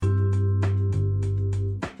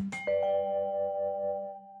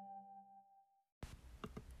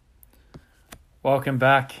Welcome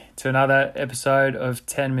back to another episode of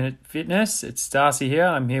 10 Minute Fitness. It's Darcy here.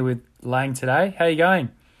 I'm here with Lang today. How you going?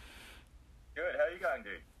 Good. How are you going,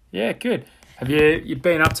 dude? Yeah, good. Have you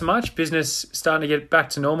been up to much? Business starting to get back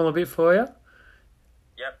to normal a bit for you?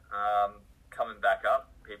 Yep. Coming back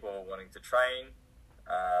up. People are wanting to train.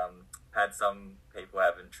 Had some people who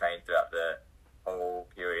haven't trained throughout the whole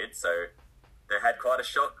period, so they had quite a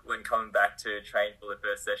shock when coming back to train for the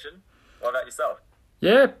first session. What about yourself?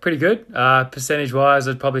 Yeah, pretty good. Percentage-wise,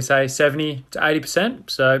 I'd probably say 70 to 80%,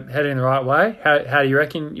 so heading the right way. How do you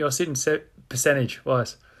reckon you're sitting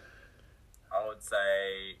percentage-wise? I would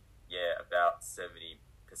say, about 70%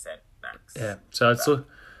 max. Yeah, so it's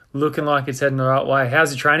looking like it's heading the right way.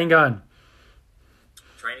 How's your training going?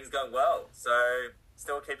 Training's going well. So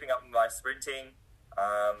still keeping up with my sprinting,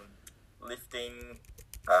 lifting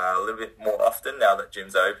a little bit more often now that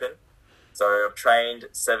gym's open. So I've trained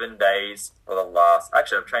 7 days for the last...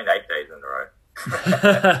 Actually, I've trained 8 days in a row.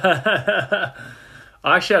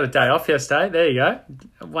 I actually had a day off yesterday. There you go.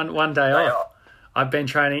 One day off. I've been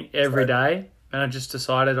training every day, and I just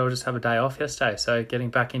decided I'll just have a day off yesterday. So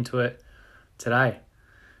getting back into it today.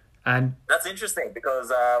 And that's interesting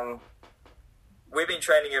because we've been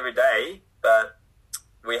training every day, but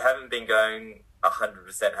we haven't been going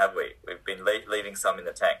 100%, have we? We've been leaving some in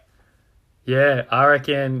the tank. Yeah, I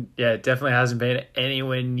reckon, it definitely hasn't been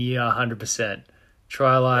anywhere near 100%.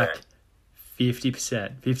 Try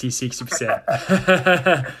 50%, 50,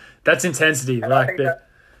 60%. That's intensity. I think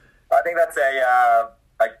that's a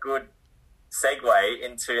good segue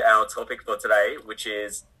into our topic for today, which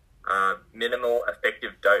is minimal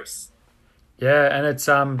effective dose. Yeah, and it's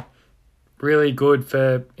really good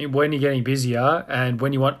for when you're getting busier and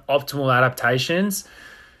when you want optimal adaptations.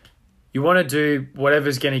 You want to do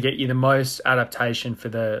whatever's going to get you the most adaptation for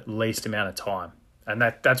the least amount of time. And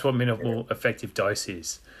that's what minimal effective dose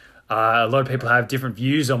is. A lot of people have different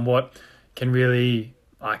views on what can really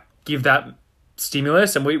give that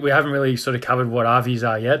stimulus. And we haven't really sort of covered what our views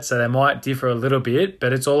are yet. So they might differ a little bit.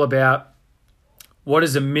 But it's all about what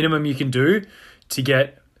is the minimum you can do to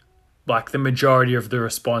get the majority of the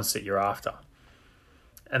response that you're after.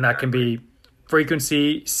 And that can be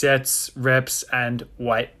frequency, sets, reps, and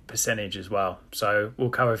weight percentage as well. So we'll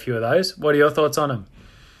cover a few of those. What are your thoughts on them?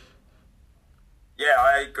 Yeah,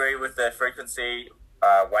 I agree with the frequency,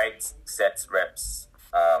 weights, sets, reps.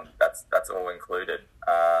 That's all included.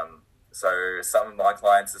 So some of my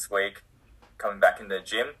clients this week coming back in the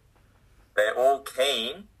gym, they're all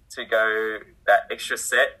keen to go that extra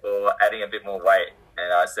set or adding a bit more weight.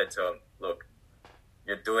 And I said to them, look,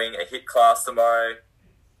 you're doing a HIIT class tomorrow.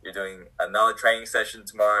 You're doing another training session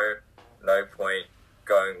tomorrow. No point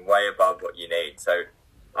going way above what you need. So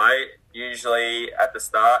I usually, at the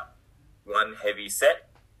start, one heavy set,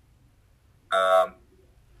 RPE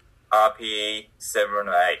 7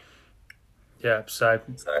 or 8. Yeah, so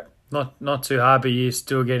not too hard, but you're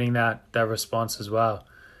still getting that response as well.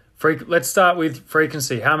 Let's start with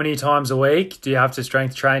frequency. How many times a week do you have to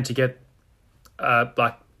strength train to get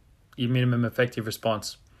your minimum effective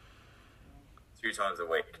response? 2 times a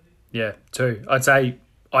week. Yeah, 2. I'd say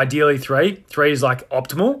ideally 3. 3 is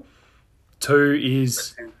optimal. 2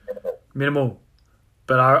 is minimal.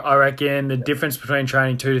 But I reckon the difference between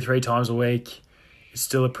training 2 to 3 times a week is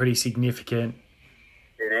still a pretty significant.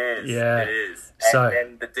 It is. Yeah. It is. And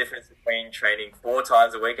then the difference between training 4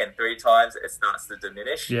 times a week and 3 times, it starts to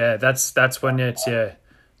diminish. Yeah, that's when it's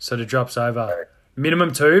sort of drops over.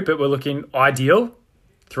 Minimum 2, but we're looking ideal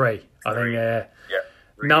 3. I think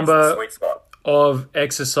number sweet spot of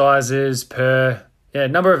exercises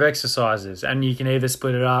number of exercises, and you can either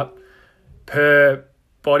split it up per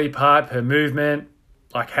body part, per movement.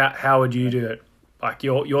 How would you do it?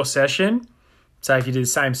 Your session, say if you did the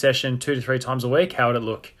same session 2 to 3 times a week, how would it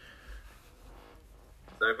look?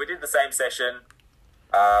 So if we did the same session,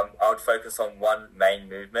 I would focus on one main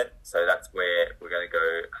movement. So that's where we're going to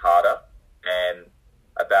go harder, and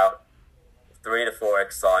about 3 to 4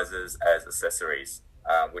 exercises as accessories,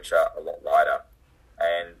 which are a lot lighter.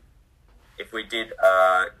 And if we did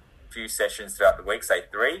a few sessions throughout the week, say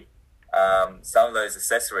 3, some of those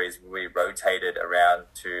accessories will be rotated around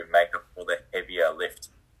to make up for the heavier lift.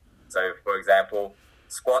 So, for example,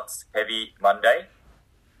 squats, heavy Monday,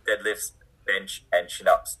 deadlifts, bench, and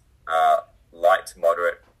chin-ups, light to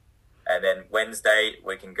moderate. And then Wednesday,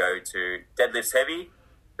 we can go to deadlifts heavy,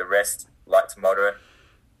 the rest light to moderate.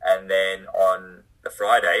 And then on the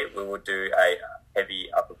Friday, we will do a heavy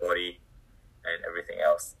upper body and everything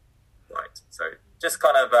else light. So just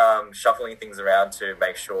kind of shuffling things around to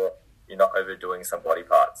make sure you're not overdoing some body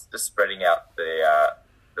parts, just spreading out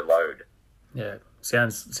the load. Yeah,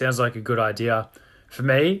 sounds like a good idea. For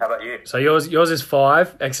me, How about you? so yours is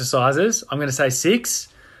 5 exercises. I'm going to say 6.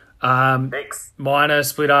 6. Mine are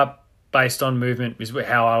split up based on movement is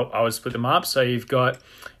how I would split them up. So you've got,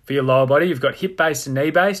 for your lower body, you've got hip-based and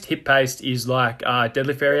knee-based. Hip-based is like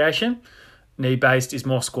deadlift variation. Knee-based is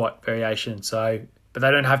more squat variation. So, but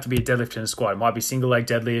they don't have to be a deadlift and a squat. It might be single leg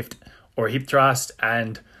deadlift or a hip thrust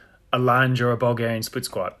and a lunge or a Bulgarian split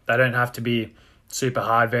squat. They don't have to be super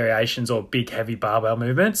hard variations or big, heavy barbell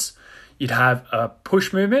movements. You'd have a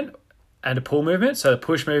push movement and a pull movement. So the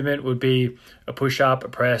push movement would be a push-up, a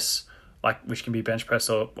press, like which can be bench press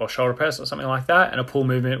or shoulder press or something like that. And a pull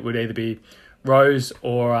movement would either be rows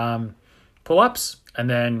or pull-ups. And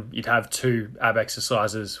then you'd have 2 ab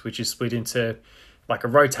exercises, which is split into like a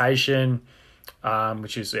rotation,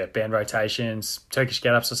 which is band rotations, Turkish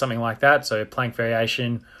get-ups or something like that. So plank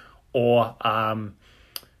variation, or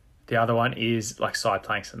the other one is like side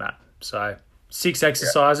planks and that. So 6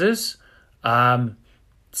 exercises.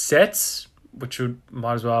 Sets, which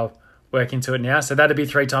might as well work into it now. So that'd be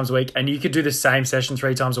 3 times a week, and you could do the same session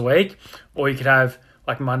 3 times a week, or you could have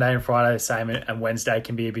like Monday and Friday the same, and Wednesday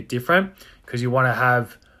can be a bit different because you want to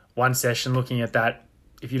have one session looking at that.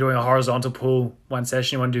 If you're doing a horizontal pull one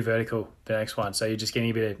session, you want to do vertical the next one. So you're just getting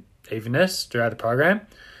a bit of evenness throughout the program.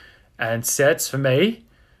 And sets for me,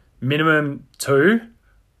 minimum 2,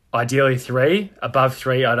 ideally 3. Above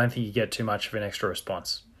 3, I don't think you get too much of an extra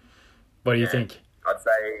response. What do you think? I'd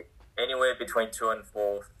say anywhere between 2 and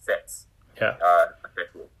 4 sets. Yeah.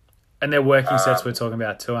 Effective. And they're working sets we're talking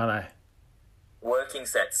about too, aren't they? Working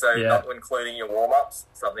sets, so not including your warm-ups,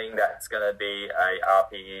 something that's going to be a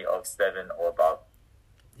RPE of 7 or above.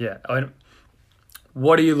 Yeah.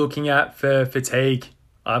 What are you looking at for fatigue?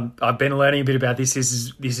 I've been learning a bit about this.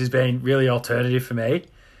 This has been really alternative for me.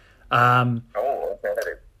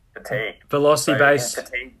 Alternative. Fatigue.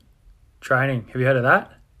 Velocity-based training. Have you heard of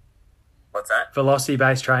that? What's that?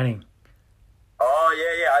 Velocity-based training. Oh,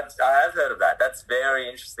 yeah. I have heard of that. That's very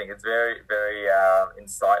interesting. It's very, very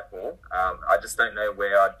insightful. I just don't know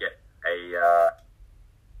where I'd get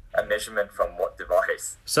a measurement from what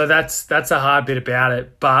device. So that's a hard bit about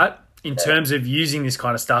it. But in terms of using this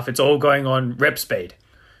kind of stuff, it's all going on rep speed.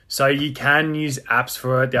 So you can use apps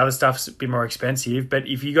for it. The other stuff's a bit more expensive. But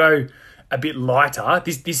if you go a bit lighter,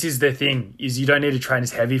 this is the thing, is you don't need to train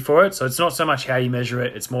as heavy for it. So it's not so much how you measure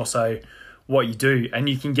it. It's more so what you do. And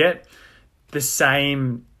you can get the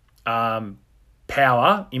same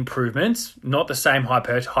power improvements, not the same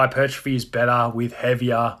hypertrophy is better with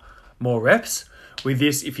heavier, more reps. With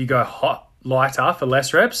this, if you go lighter for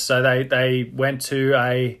less reps, so they went to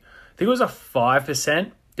I think it was a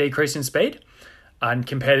 5% decrease in speed and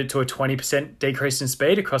compared it to a 20% decrease in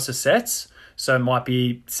speed across the sets. So it might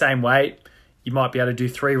be same weight. You might be able to do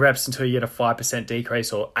 3 reps until you get a 5%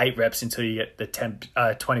 decrease, or 8 reps until you get the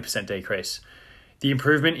 20% decrease. The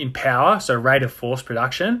improvement in power, so rate of force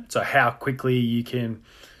production, so how quickly you can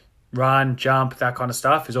run, jump, that kind of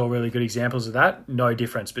stuff, is all really good examples of that. No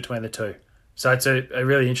difference between the two. So it's a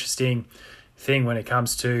really interesting thing when it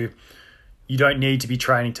comes to, you don't need to be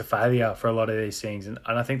training to failure for a lot of these things. And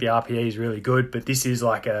I think the RPE is really good, but this is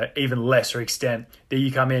like a even lesser extent that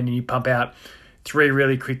you come in and you pump out 3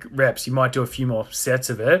 really quick reps. You might do a few more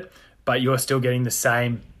sets of it, but you're still getting the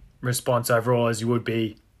same response overall as you would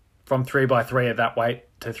be from 3x3 at that weight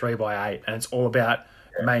to 3x8. And it's all about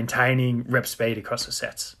maintaining rep speed across the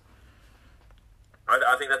sets.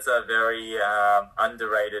 I think that's a very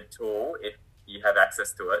underrated tool if you have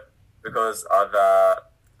access to it, because I've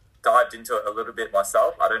dived into it a little bit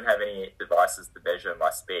myself. I don't have any devices to measure my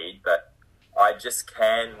speed, but I just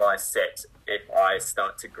can my set if I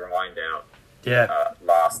start to grind out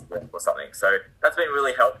last rep or something. So that's been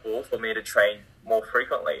really helpful for me to train more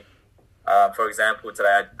frequently. For example,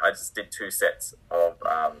 today I just did 2 sets of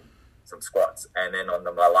some squats, and then on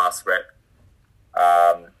my last rep,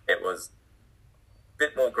 it was a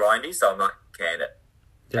bit more grindy, so I might can it.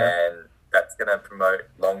 And that's going to promote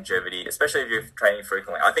longevity, especially if you're training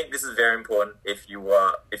frequently. I think this is very important if you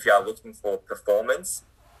are looking for performance,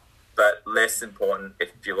 but less important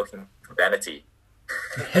if you're looking for vanity.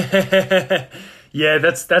 Yeah,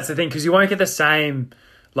 that's the thing, because you won't get the same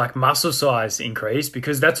like muscle size increase,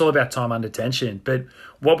 because that's all about time under tension. But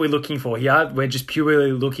what we're looking for here, we're just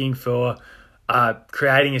purely looking for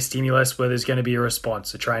creating a stimulus where there's going to be a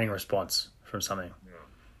response, a training response from something.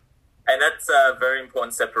 And that's a very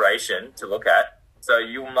important separation to look at. So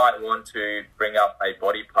you might want to bring up a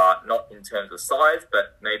body part, not in terms of size,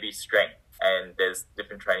 but maybe strength. And there's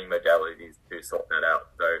different training modalities to sort that out.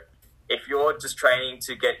 So if you're just training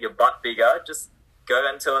to get your butt bigger, just go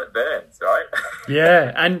until it burns, right?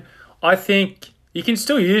 Yeah, and I think You can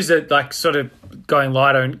still use it like sort of going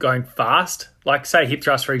lighter and going fast. Like say hip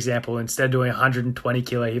thrust, for example, instead of doing 120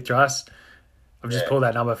 kilo hip thrust, I've just pulled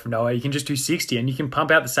that number from nowhere. You can just do 60 and you can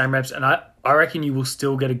pump out the same reps. And I reckon you will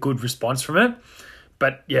still get a good response from it.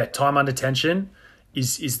 But yeah, time under tension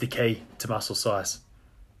is the key to muscle size.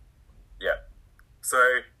 Yeah. So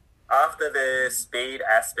after the speed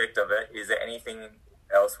aspect of it, is there anything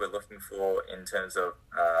else we're looking for in terms of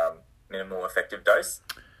minimal effective dose?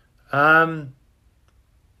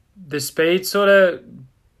 The speed sort of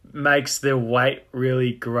makes the weight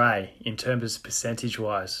really grey in terms of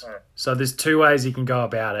percentage-wise. So there's two ways you can go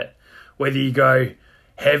about it. Whether you go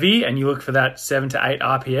heavy and you look for that 7 to 8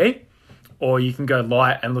 RPE, or you can go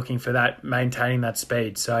light and looking for that, maintaining that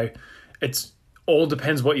speed. So it's all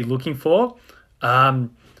depends what you're looking for.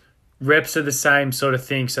 Reps are the same sort of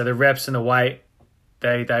thing. So the reps and the weight,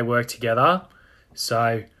 they work together.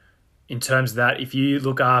 So in terms of that, if you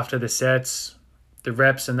look after the sets, the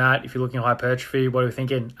reps and that, if you're looking at hypertrophy, what are we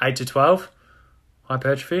thinking? 8 to 12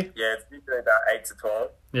 hypertrophy? Yeah, it's usually about 8 to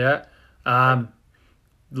 12. Yeah.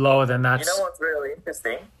 Lower than that. You know what's really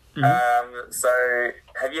interesting? Mm-hmm. So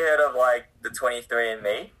have you heard of like the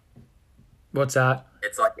 23andMe? What's that?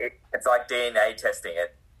 It's like DNA testing.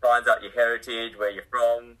 It finds out your heritage, where you're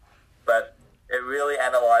from, but it really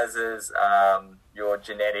analyzes your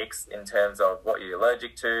genetics in terms of what you're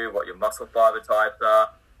allergic to, what your muscle fiber types are,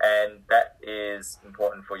 and that is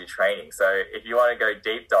important for your training. So if you want to go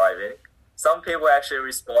deep diving, some people actually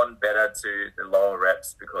respond better to the lower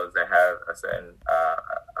reps because they have a certain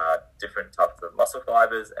different types of muscle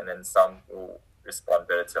fibers, and then some will respond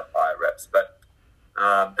better to higher reps. But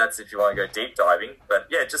that's if you want to go deep diving. But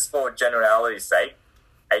yeah, just for generality's sake,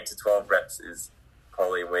 8 to 12 reps is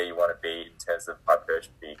probably where you want to be in terms of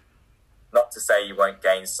hypertrophy. Not to say you won't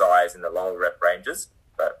gain size in the lower rep ranges,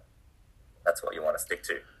 but that's what you want to stick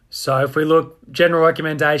to. So if we look, general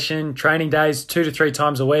recommendation, training days 2 to 3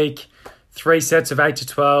 times a week, 3 sets of 8 to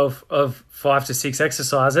 12 of 5 to 6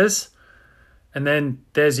 exercises, and then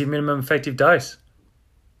there's your minimum effective dose.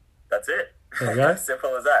 That's it. There you go.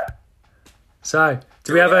 Simple as that. So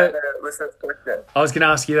do we have a listener's question? I was going to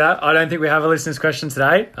ask you that. I don't think we have a listener's question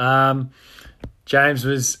today. James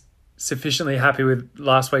was sufficiently happy with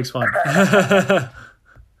last week's one. Let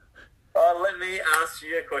me ask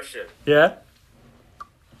you a question. Yeah.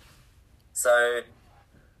 So,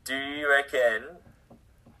 do you reckon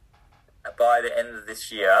by the end of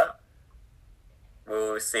this year,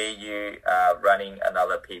 we'll see you running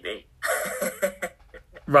another PB?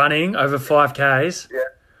 Running over 5Ks?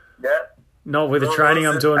 Yeah. Not with the training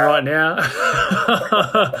I'm doing right now.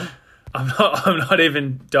 I'm not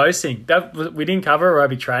even dosing. We didn't cover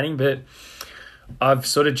aerobic training, but I've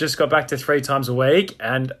sort of just got back to 3 times a week,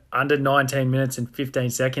 and under 19 minutes and 15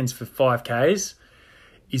 seconds for 5Ks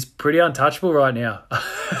is pretty untouchable right now.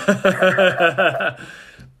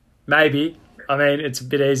 Maybe. I mean, it's a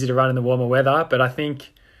bit easy to run in the warmer weather, but I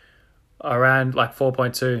think I ran like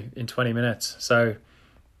 4.2 in 20 minutes. So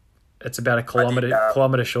it's about a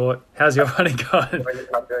kilometre short. How's your running going?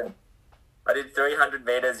 I did 300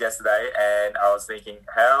 meters yesterday, and I was thinking,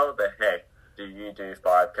 how the heck do you do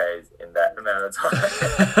 5Ks in that amount of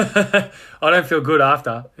time? I don't feel good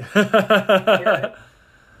after.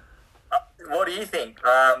 What do you think?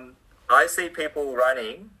 I see people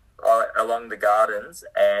running along the gardens,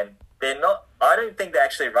 and they're not, I don't think they're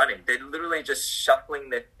actually running. They're literally just shuffling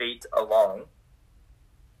their feet along.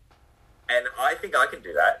 And I think I can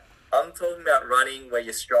do that. I'm talking about running where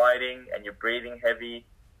you're striding and you're breathing heavy.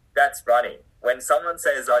 That's running. When someone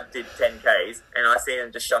says I did 10Ks and I see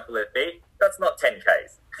them just shuffle their feet, that's not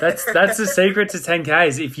 10Ks. That's the secret to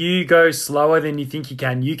 10Ks. If you go slower than you think you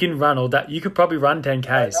can run all that. You could probably run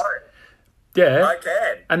 10Ks. Yeah. I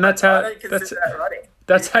can. And that's how I don't consider that running.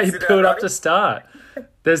 That's how you build up to start.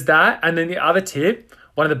 There's that. And then the other tip,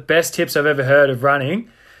 one of the best tips I've ever heard of running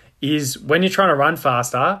is when you're trying to run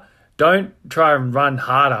faster, don't try and run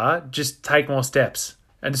harder, just take more steps.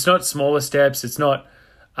 And it's not smaller steps, it's not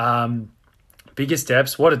bigger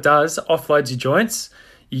steps. What it does, offloads your joints,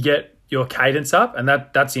 you get your cadence up, and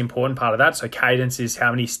that's the important part of that. So cadence is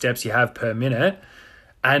how many steps you have per minute,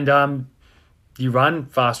 and you run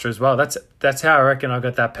faster as well. That's how I reckon I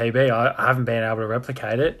got that PB. I haven't been able to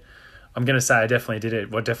replicate it. I'm going to say I definitely did it.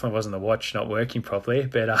 Well, definitely wasn't the watch not working properly,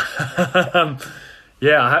 but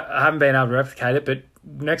yeah, I haven't been able to replicate it. But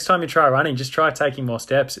next time you try running, just try taking more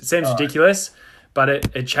steps. It seems ridiculous, but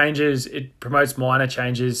it changes, it promotes minor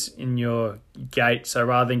changes in your gait. So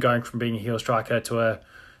rather than going from being a heel striker to a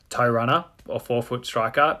toe runner or forefoot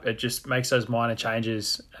striker, it just makes those minor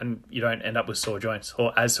changes and you don't end up with sore joints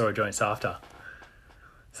or as sore joints after.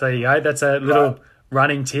 So there you go. That's a little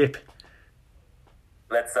running tip.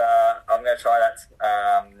 let's. I'm going to try that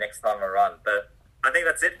next time I run. But I think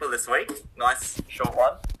that's it for this week. Nice short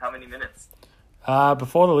one. How many minutes?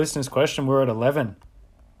 Before the listener's question, we're at 11,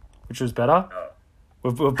 which was better. Oh.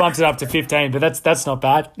 We've bumped it up to 15, but that's not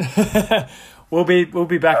bad. We'll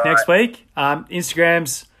be back next week.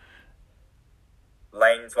 Instagrams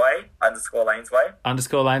Lanesway _Lanesway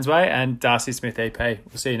 _Lanesway and Darcy Smith EP. We'll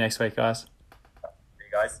see you next week, guys. See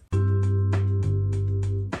you guys.